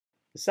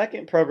The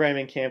second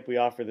programming camp we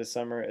offer this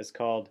summer is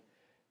called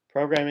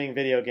Programming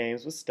Video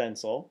Games with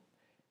Stencyl.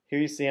 Here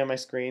you see on my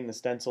screen the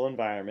Stencyl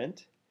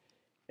environment.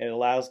 It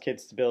allows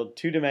kids to build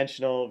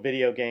two-dimensional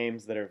video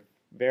games that are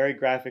very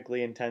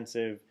graphically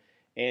intensive,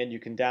 and you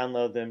can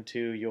download them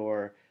to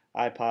your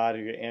iPod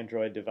or your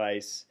Android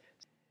device.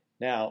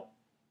 Now,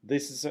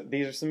 these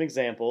are some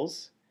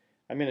examples.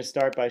 I'm going to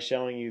start by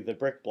showing you the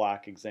brick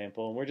block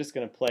example, and we're just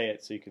going to play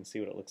it so you can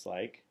see what it looks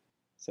like.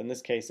 So in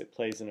this case, it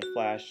plays in a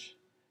flash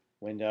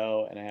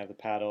window, and I have the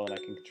paddle, and I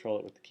can control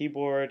it with the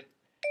keyboard.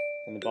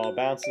 And the ball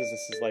bounces.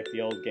 This is like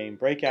the old game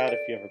Breakout, if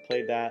you ever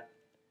played that.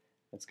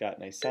 It's got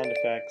nice sound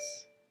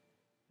effects,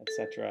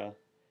 etc.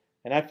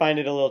 And I find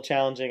it a little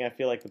challenging. I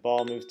feel like the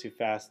ball moves too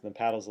fast and the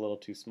paddle's a little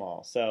too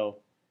small. So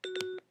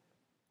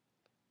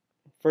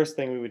first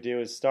thing we would do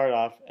is start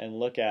off and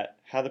look at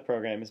how the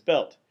program is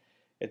built.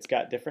 It's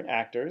got different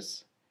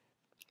actors,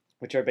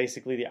 which are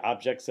basically the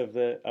objects of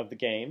the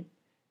game.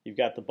 You've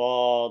got the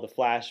ball, the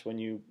flash when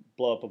you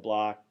blow up a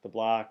block, the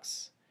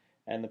blocks,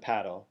 and the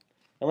paddle.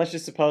 And let's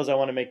just suppose I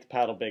want to make the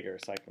paddle bigger.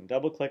 So I can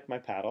double click my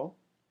paddle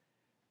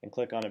and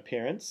click on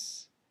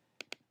Appearance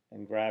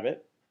and grab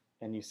it.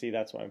 And you see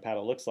that's what my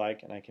paddle looks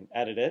like, and I can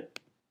edit it.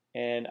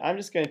 And I'm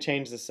just going to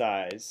change the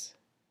size.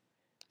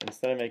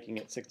 Instead of making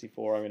it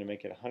 64, I'm going to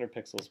make it 100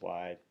 pixels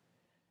wide.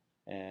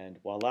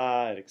 And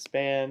voila, it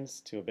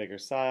expands to a bigger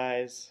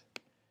size.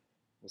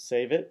 We'll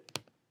save it.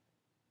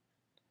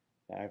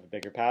 Now I have a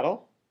bigger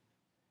paddle.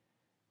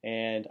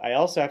 And I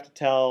also have to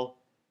tell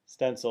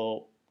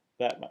Stencyl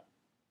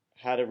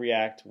how to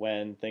react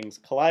when things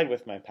collide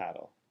with my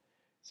paddle.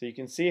 So you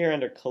can see here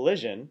under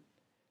collision,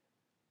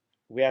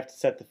 we have to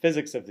set the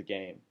physics of the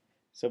game.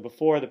 So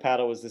before the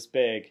paddle was this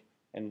big,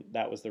 and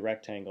that was the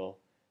rectangle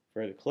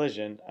for the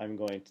collision, I'm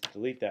going to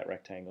delete that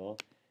rectangle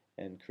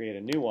and create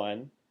a new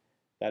one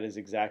that is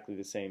exactly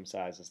the same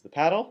size as the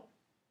paddle.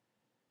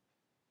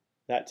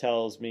 That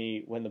tells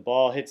me when the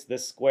ball hits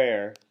this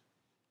square,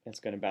 it's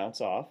going to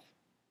bounce off.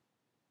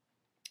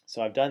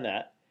 So I've done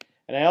that.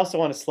 And I also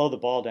want to slow the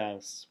ball down.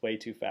 It's way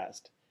too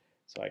fast.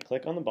 So I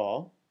click on the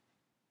ball,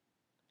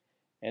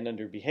 and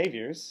under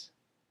Behaviors,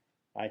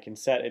 I can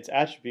set its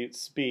attribute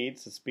speed.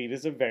 So speed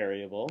is a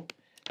variable,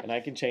 and I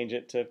can change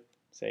it to,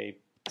 say,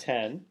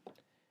 10,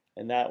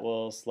 and that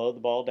will slow the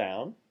ball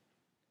down.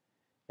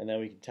 And then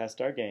we can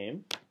test our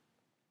game.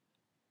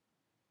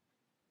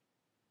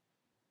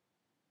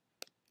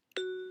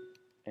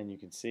 And you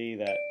can see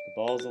that the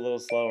ball is a little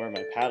slower.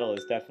 My paddle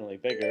is definitely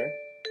bigger.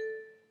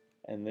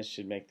 And this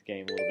should make the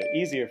game a little bit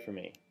easier for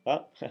me.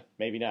 Well,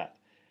 maybe not.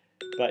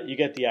 But you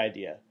get the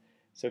idea.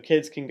 So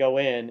kids can go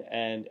in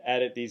and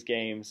edit these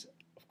games.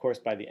 Of course,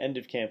 by the end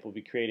of camp, we'll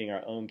be creating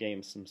our own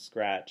games from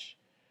scratch.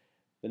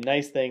 The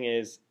nice thing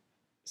is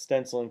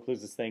Stencyl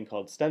includes this thing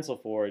called Stencil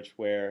Forge,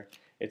 where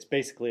it's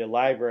basically a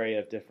library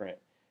of different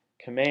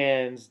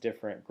commands,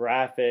 different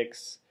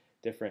graphics,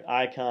 different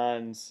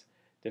icons,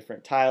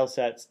 different tile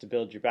sets to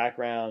build your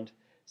background.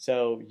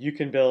 So you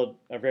can build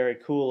a very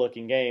cool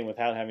looking game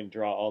without having to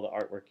draw all the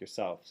artwork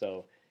yourself.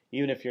 So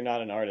even if you're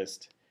not an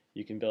artist,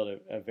 you can build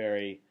a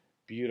very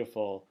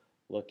beautiful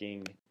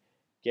looking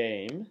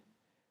game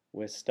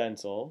with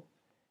Stencyl.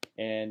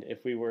 And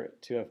if we were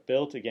to have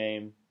built a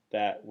game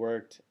that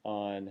worked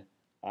on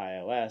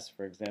iOS,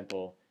 for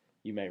example,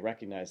 you may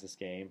recognize this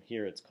game.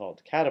 Here it's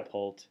called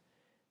Catapult,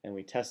 and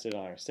we tested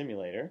on our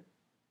simulator.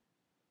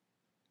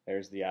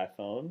 There's the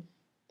iPhone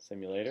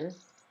simulator.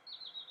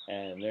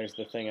 And there's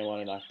the thing I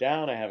want to knock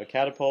down. I have a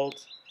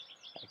catapult.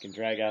 I can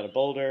drag out a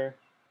boulder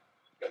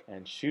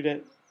and shoot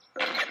it.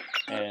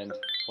 And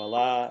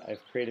voila,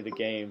 I've created a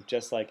game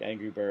just like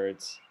Angry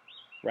Birds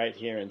right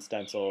here in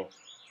Stencyl.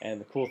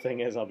 And the cool thing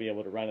is I'll be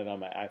able to run it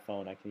on my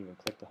iPhone. I can even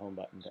click the home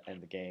button to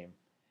end the game.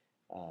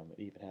 It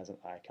even has an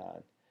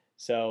icon.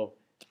 So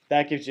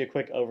that gives you a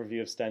quick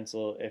overview of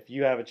Stencyl. If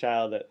you have a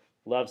child that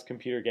loves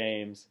computer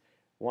games,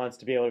 wants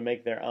to be able to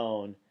make their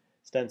own,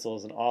 Stencyl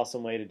is an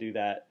awesome way to do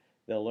that.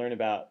 They'll learn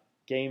about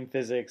game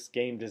physics,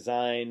 game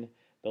design.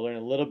 They'll learn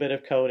a little bit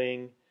of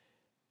coding.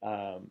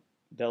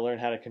 They'll learn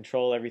how to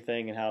control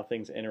everything and how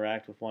things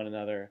interact with one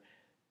another.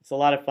 It's a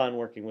lot of fun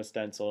working with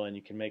Stencyl, and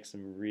you can make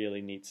some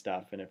really neat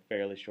stuff in a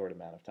fairly short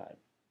amount of time.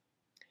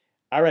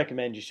 I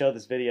recommend you show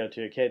this video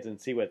to your kids and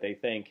see what they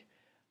think.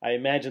 I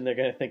imagine they're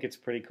going to think it's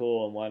pretty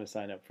cool and want to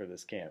sign up for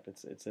this camp.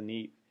 It's a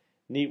neat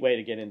way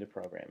to get into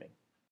programming.